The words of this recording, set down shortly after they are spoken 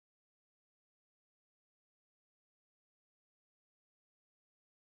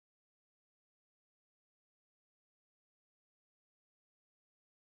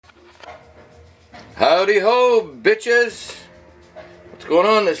Howdy ho, bitches! What's going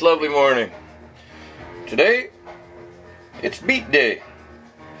on this lovely morning? Today, it's beet day.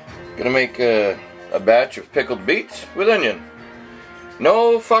 Gonna make a batch of pickled beets with onion.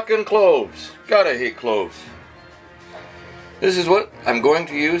 No fucking cloves. Gotta hate cloves. This is what I'm going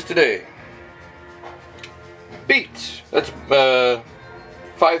to use today. Beets. That's 5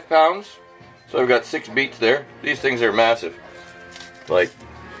 pounds. So I've got 6 beets there. These things are massive. Like,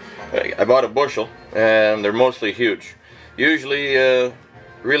 I bought a bushel and they're mostly huge. Usually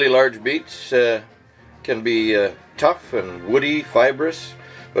really large beets can be tough and woody, fibrous,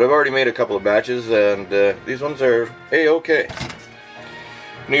 but I've already made a couple of batches and these ones are a-okay.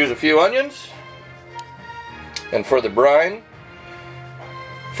 I'm going to use a few onions, and for the brine,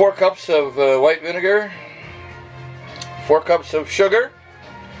 4 cups of white vinegar, 4 cups of sugar,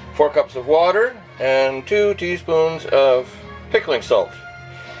 4 cups of water, and 2 teaspoons of pickling salt.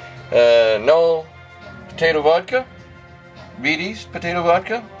 No potato vodka, Beatty's potato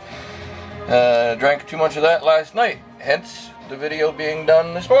vodka. Drank too much of that last night, hence the video being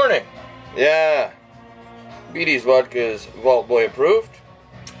done this morning. Yeah, Beatty's vodka is Vault Boy approved.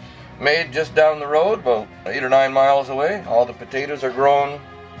 Made just down the road, about 8 or 9 miles away. All the potatoes are grown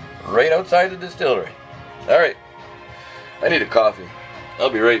right outside the distillery. Alright, I need a coffee. I'll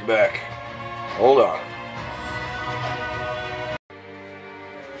be right back. Hold on.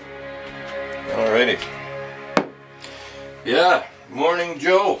 Alrighty. Yeah, morning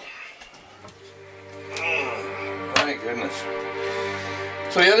Joe. My goodness.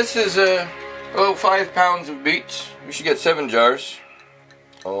 So yeah, this is about 5 pounds of beets. We should get 7 jars.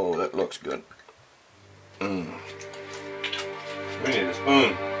 Oh, that looks good. We need a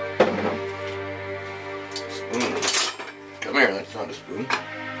spoon. Spoon. Come here, that's not a spoon.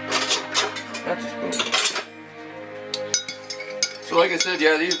 That's a spoon. So like I said,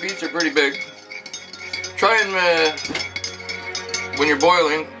 yeah, these beets are pretty big. Try and, when you're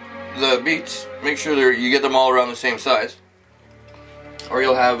boiling the beets, make sure you get them all around the same size, or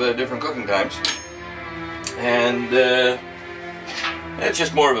you'll have different cooking times. And it's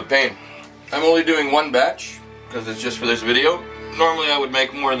just more of a pain. I'm only doing 1 batch because it's just for this video. Normally I would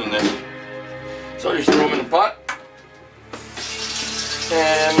make more than this. So I just throw them in the pot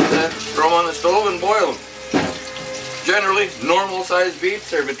and throw them on the stove and boil them. Generally, normal sized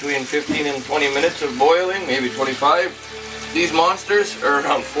beets are between 15 and 20 minutes of boiling, maybe 25. These monsters are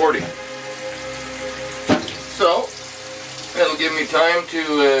around 40. So, that'll give me time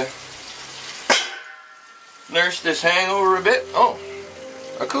to nurse this hangover a bit. Oh,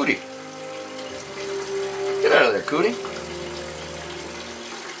 a cootie. Get out of there, cootie.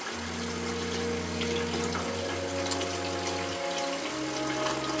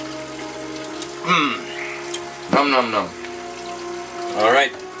 Num num num.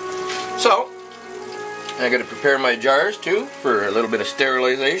 Alright. So, I gotta prepare my jars too for a little bit of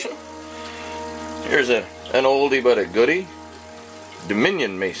sterilization. Here's an oldie but a goodie.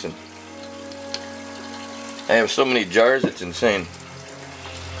 Dominion Mason. I have so many jars, it's insane.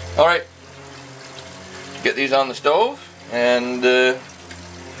 Alright, get these on the stove and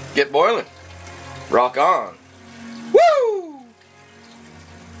get boiling. Rock on. Woo!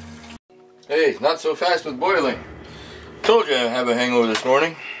 Hey, not so fast with boiling. Told you I have a hangover this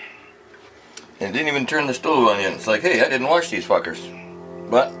morning. And didn't even turn the stove on yet. It's like, hey, I didn't wash these fuckers.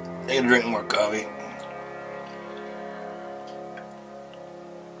 But, I gotta drink more coffee.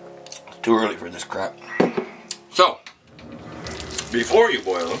 It's too early for this crap. So, before you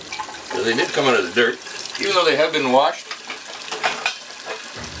boil them, because they did come out of the dirt, even though they have been washed,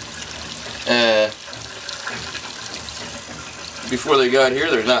 before they got here,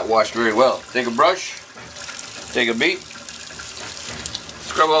 they're not washed very well. Take a brush, take a beet,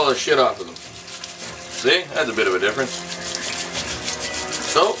 scrub all the shit off of them. See, that's a bit of a difference.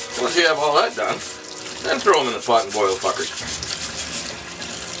 So, once you have all that done, then throw them in the pot and boil fuckers.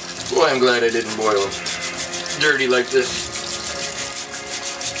 Boy, I'm glad I didn't boil them dirty like this.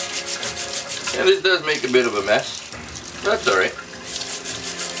 And this does make a bit of a mess. That's alright.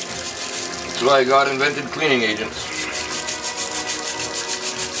 That's why God invented cleaning agents.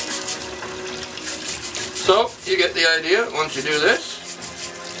 So, you get the idea. Once you do this,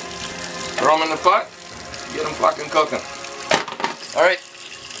 throw them in the pot, get them fucking cooking. Alright.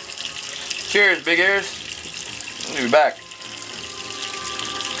 Cheers, big ears. We'll be back.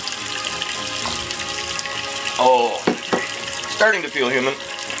 Oh, starting to feel human.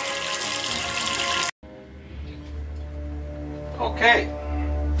 Okay,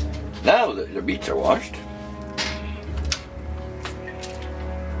 now that the beets are washed,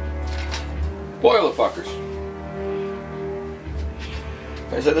 boil the fuckers.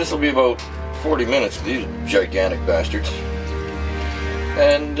 I said this will be about 40 minutes with these gigantic bastards.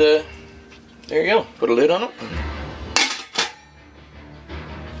 And there you go. Put a lid on it.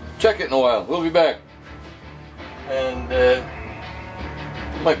 Check it in a while. We'll be back. And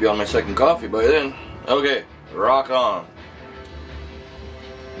might be on my second coffee by then. Okay, rock on.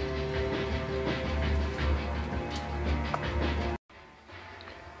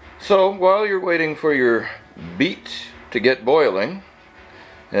 So while you're waiting for your beets to get boiling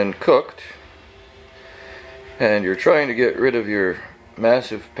and cooked, and you're trying to get rid of your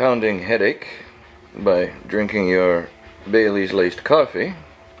massive pounding headache by drinking your Bailey's laced coffee,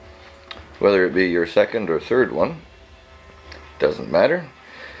 whether it be your second or third one, doesn't matter.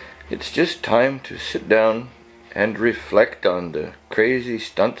 It's just time to sit down and reflect on the crazy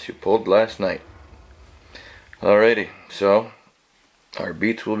stunts you pulled last night. Alrighty, so our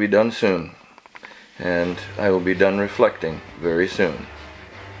beets will be done soon, and I will be done reflecting very soon.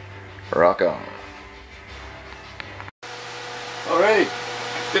 Rock on. Alright,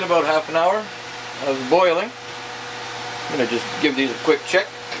 it's been about half an hour of boiling. I'm going to just give these a quick check.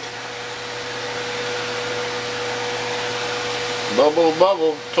 Bubble,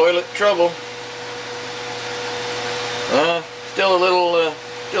 bubble, toilet trouble. Still a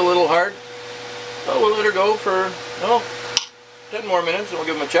little hard. So we'll let her go for 10 more minutes and we'll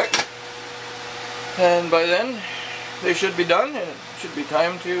give them a check. And by then they should be done and it should be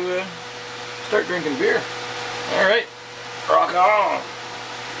time to start drinking beer. Alright, rock on!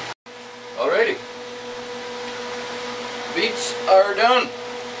 Alrighty. Beets are done.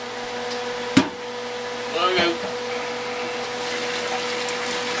 Okay.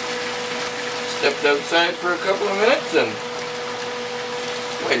 Stepped outside for a couple of minutes and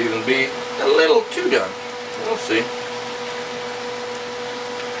might even be a little too done. We'll see.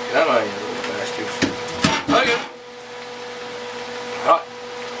 Come on, you little bastards. Okay. Hot.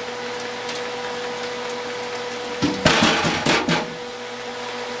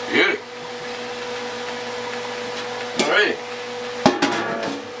 Beauty. Alrighty.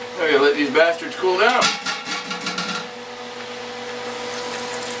 Now you let these bastards cool down.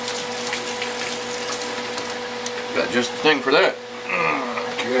 Got just the thing for that.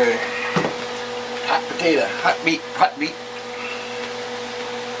 Okay. Hot potato, hot beet, hot beet.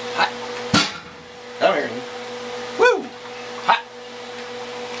 Hot. Come here. Woo! Hot.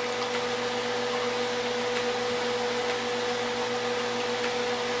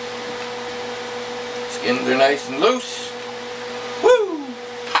 Skins are nice and loose. Woo!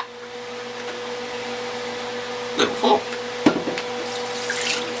 Hot. Little full.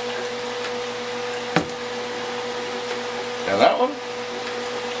 Now that one,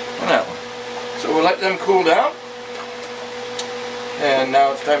 and that one. So we'll let them cool down. And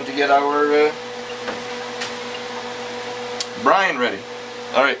now it's time to get our brine ready.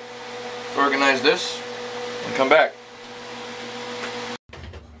 Alright, let's organize this and come back.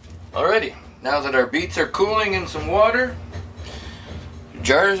 Alrighty, now that our beets are cooling in some water,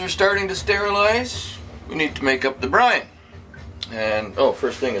 jars are starting to sterilize, we need to make up the brine. And,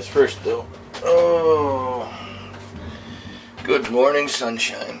 first thing is first though. Oh. Good morning,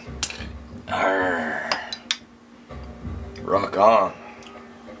 sunshine. Arr. Rock on.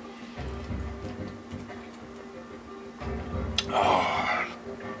 Oh,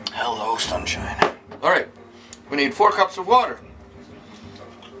 hello, sunshine. Alright, we need 4 cups of water.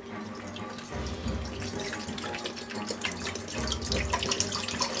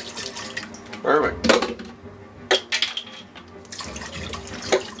 Perfect.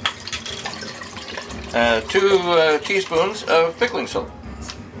 2 teaspoons of pickling salt.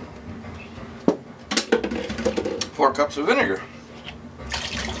 4 cups of vinegar.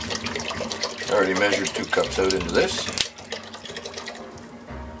 I already measured 2 cups out into this.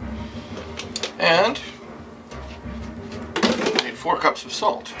 And we need 4 cups of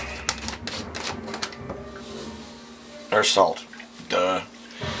salt. Or salt. Duh.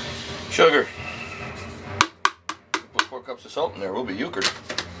 Sugar. Put 4 cups of salt in there, we'll be euchred.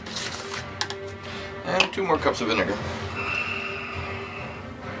 And 2 more cups of vinegar.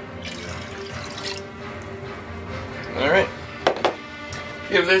 Alright.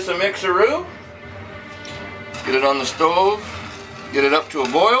 Give this a mixeroo. Get it on the stove. Get it up to a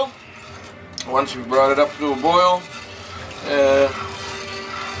boil. Once you've brought it up to a boil,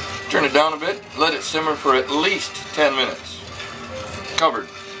 turn it down a bit. Let it simmer for at least 10 minutes. Covered.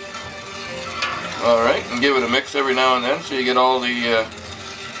 Alright, and give it a mix every now and then so you get all the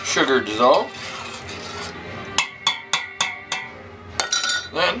sugar dissolved.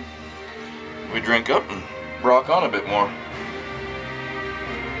 Then we drink up and rock on a bit more.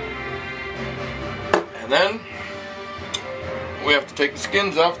 And then we have to take the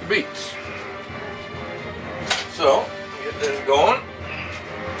skins off the beets. So, get this going.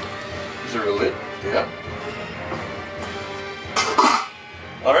 Is there a lid? Yeah.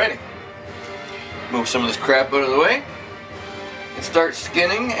 Alrighty. Move some of this crap out of the way and start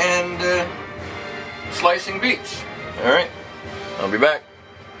skinning and slicing beets. Alright, I'll be back.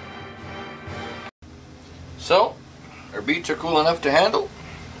 So, our beets are cool enough to handle.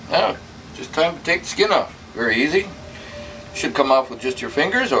 Now, just time to take the skin off. Very easy. Should come off with just your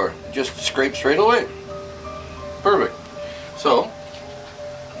fingers or just scrape straight away. Perfect. So,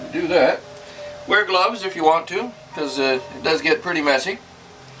 do that. Wear gloves if you want to, because it does get pretty messy.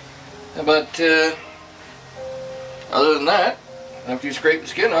 But other than that, after you scrape the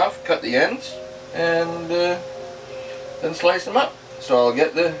skin off, cut the ends and then slice them up. So I'll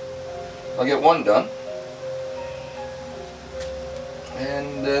get one done,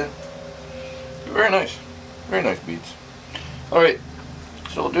 and very nice beets. All right,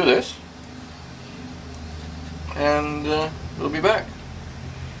 so we'll do this, and we'll be back.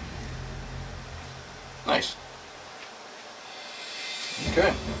 Nice.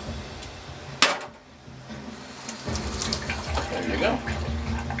 Okay. There you go.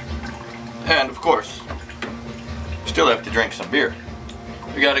 And of course, still have to drink some beer.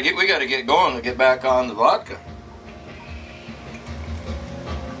 We gotta get going to get back on the vodka.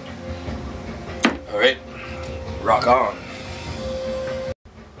 All right, rock on.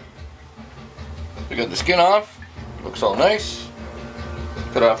 We got the skin off. Looks all nice.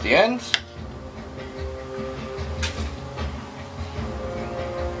 Cut off the ends.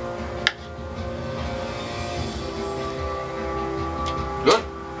 Good.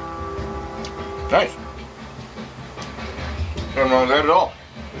 Nice. Nothing wrong with that at all.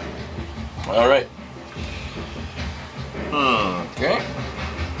 Alright. Okay.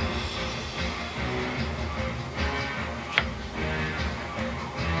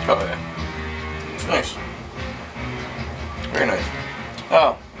 Oh yeah. It's nice. Very nice.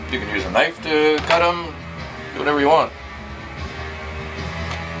 Oh, you can use a knife to cut them. Do whatever you want.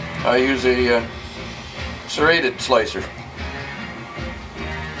 I use a serrated slicer.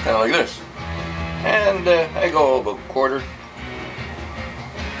 Kind of like this. And I go about a quarter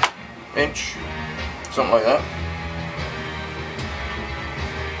inch, something like that.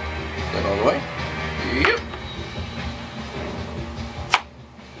 Then all the way. Yep.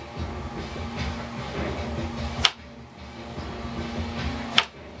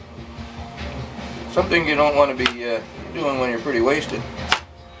 Something you don't want to be doing when you're pretty wasted.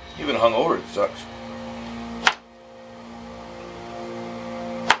 Even hungover, it sucks.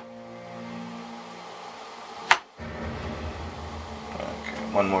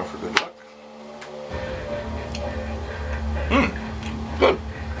 One more for good luck. Good.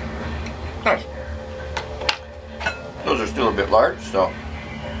 Nice. Those are still a bit large, so.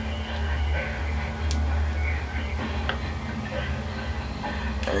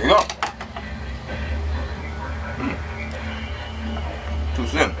 There you go. Too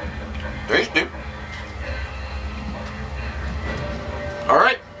thin. Tasty.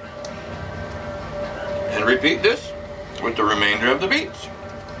 Alright. And repeat this with the remainder of the beets.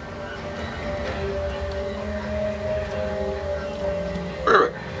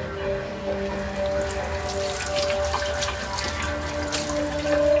 Perfect.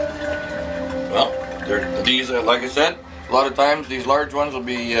 Well, these, like I said, a lot of times these large ones will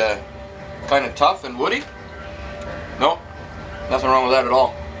be kind of tough and woody. No, nothing wrong with that at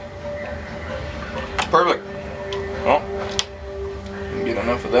all. Perfect. Well, you can get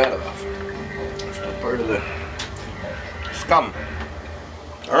enough of that off. It's still part of the scum.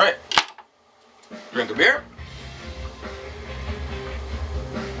 Alright. Drink a beer.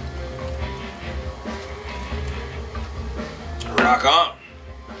 Rock on.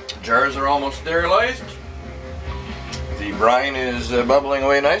 Jars are almost sterilized. The brine is bubbling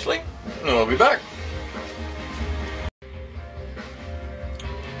away nicely, and we'll be back.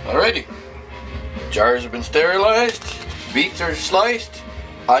 Alrighty. Jars have been sterilized, beets are sliced,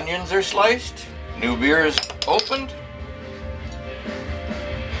 onions are sliced, new beer is opened.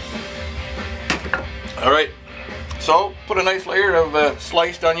 Alright, so put a nice layer of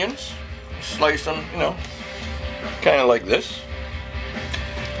sliced onions. Slice them, you know, kind of like this.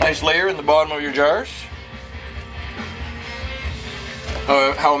 Nice layer in the bottom of your jars.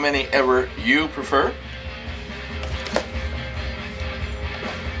 How many ever you prefer.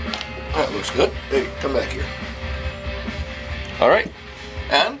 That looks good. Hey, come back here. Alright,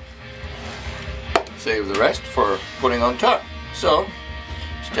 and save the rest for putting on top. So,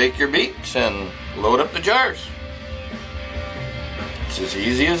 just take your beets and load up the jars. It's as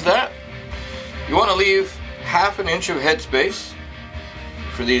easy as that. You want to leave ½ inch of headspace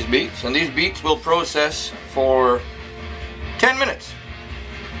for these beets, and these beets will process for 10 minutes,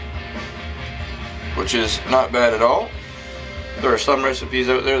 which is not bad at all. There are some recipes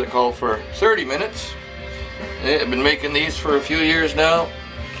out there that call for 30 minutes. I've been making these for a few years now.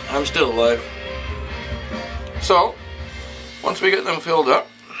 I'm still alive. So, once we get them filled up,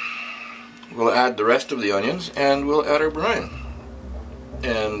 we'll add the rest of the onions and we'll add our brine.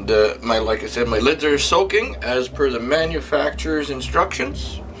 And like I said, my lids are soaking as per the manufacturer's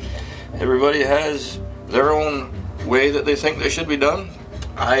instructions. Everybody has their own way that they think they should be done.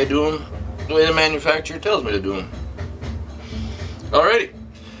 I do them the way the manufacturer tells me to do them. Alrighty,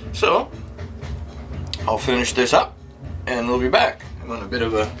 so I'll finish this up and we'll be back. I'm on a bit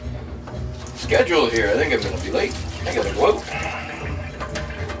of a schedule here. I think I'm going to be late. I gotta go out.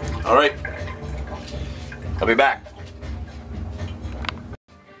 Alright, I'll be back.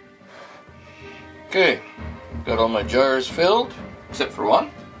 Okay, got all my jars filled except for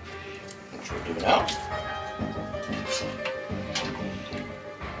one, which we'll do now.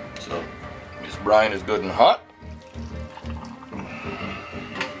 So this brine is good and hot.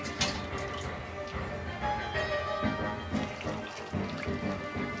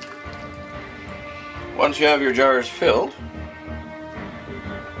 Once you have your jars filled,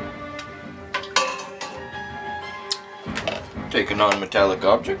 take a non-metallic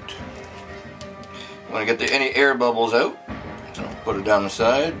object. You want to get any air bubbles out, so put it down the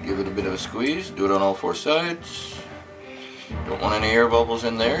side, give it a bit of a squeeze, do it on all four sides. Don't want any air bubbles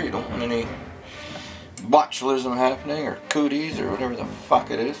in there, you don't want any botulism happening, or cooties, or whatever the fuck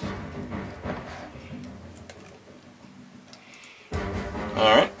it is.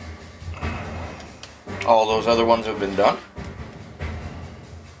 Alright. All those other ones have been done.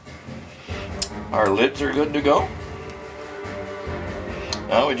 Our lids are good to go.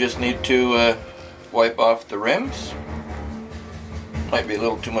 Now we just need to wipe off the rims. Might be a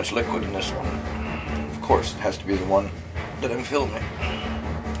little too much liquid in this one. Of course, it has to be the one that I'm filming.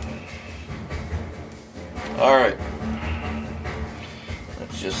 Alright.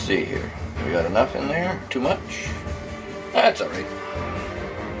 Let's just see here. We got enough in there? Too much? That's alright.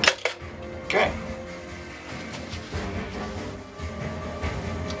 Okay.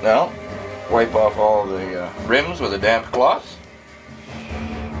 Now, wipe off all the rims with a damp cloth.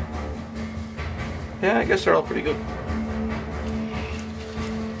 Yeah, I guess they're all pretty good.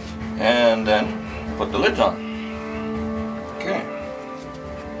 And then put the lids on. Okay.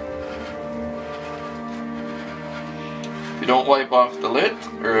 If you don't wipe off the lid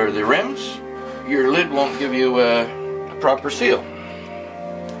or the rims, your lid won't give you a proper seal.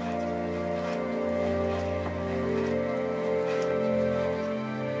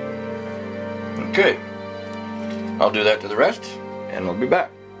 Okay, I'll do that to the rest, and we'll be back.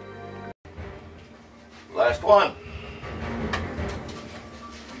 Last one.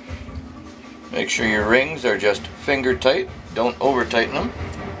 Make sure your rings are just finger tight. Don't over tighten them.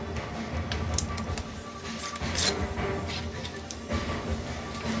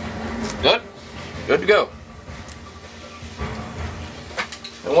 Good? Good to go.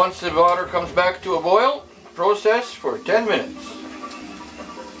 And once the water comes back to a boil, process for 10 minutes.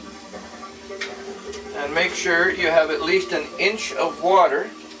 And make sure you have at least an inch of water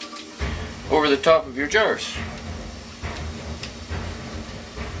over the top of your jars.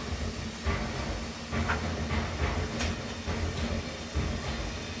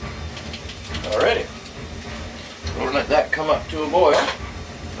 Alrighty. We'll let that come up to a boil.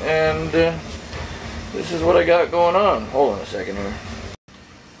 And this is what I got going on. Hold on a second here.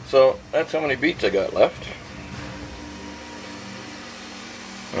 So that's how many beets I got left.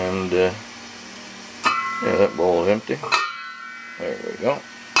 And yeah, that bowl is empty. There we go.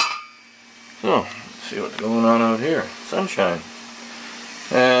 So, let's see what's going on out here. Sunshine.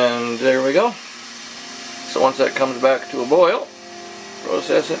 And there we go. So once that comes back to a boil,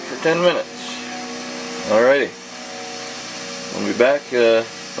 process it for 10 minutes. Alrighty. We'll be back,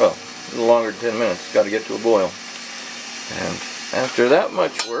 well, a little longer than 10 minutes. Got to get to a boil. And after that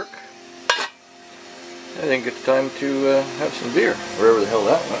much work, I think it's time to have some beer. Wherever the hell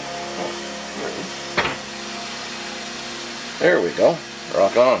that went. Oh, there we go.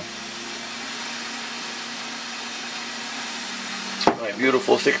 Rock on. My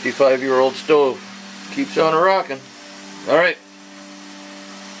beautiful 65-year-old stove keeps on rocking. Alright.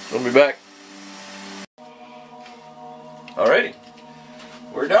 We'll be back. Alrighty.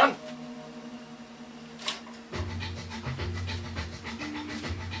 We're done.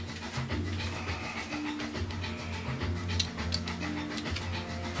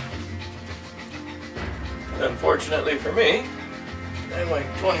 Unfortunately for me, I'm like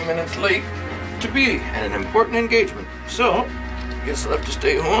 20 minutes late to be at an important engagement. So, Guess I'll have to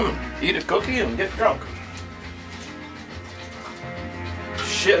stay home and eat a cookie and get drunk.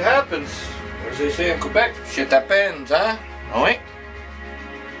 Shit happens. As they say in Quebec, shit happens, huh? Oh wait.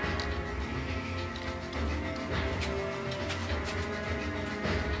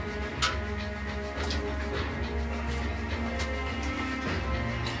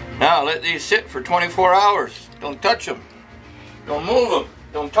 Now let these sit for 24 hours. Don't touch them. Don't move them.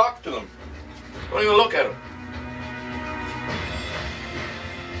 Don't talk to them. Don't even look at them.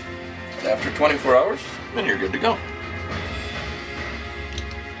 And after 24 hours, then you're good to go.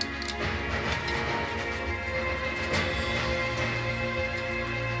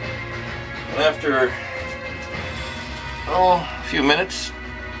 And after a few minutes,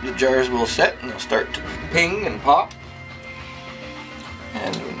 the jars will set and they'll start to ping and pop.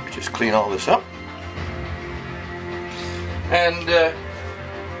 And we'll just clean all this up. And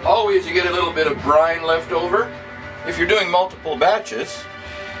always you get a little bit of brine left over. If you're doing multiple batches,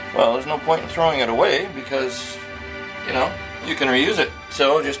 well, there's no point in throwing it away because, you know, you can reuse it.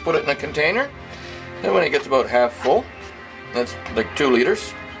 So just put it in a container. Then when it gets about half full, that's like 2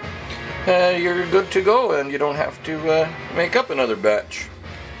 liters, you're good to go and you don't have to make up another batch.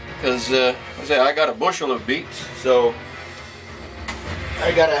 Because, I got a bushel of beets, so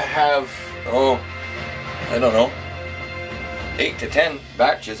I gotta have, I don't know, 8 to 10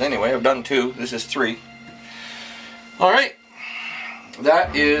 batches anyway. I've done 2. This is 3. Alright.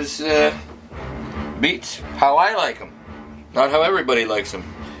 That is beets how I like them. Not how everybody likes them.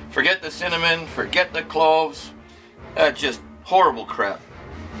 Forget the cinnamon, forget the cloves. That's just horrible crap.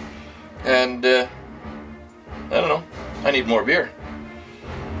 And, I don't know. I need more beer.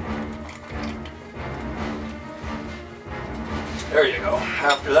 There you go.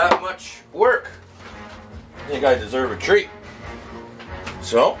 After that much work, I think I deserve a treat.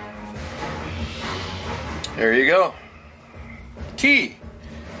 So, there you go. T.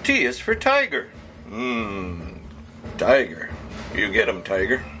 T is for tiger. Tiger. You get 'em,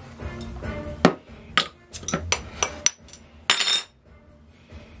 tiger.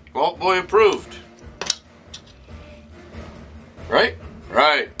 Vault Boy approved. Right?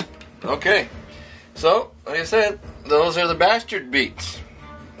 Right. Okay. So, like I said, those are the bastard beets.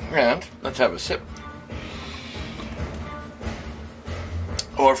 And let's have a sip.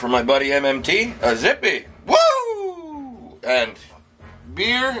 Or for my buddy MMT, a zippy. Woo! And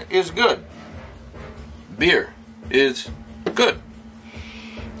beer is good. Beer is good.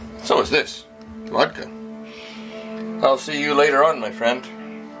 So is this. Vodka. I'll see you later on, my friend.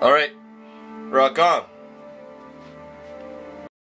 Alright. Rock on.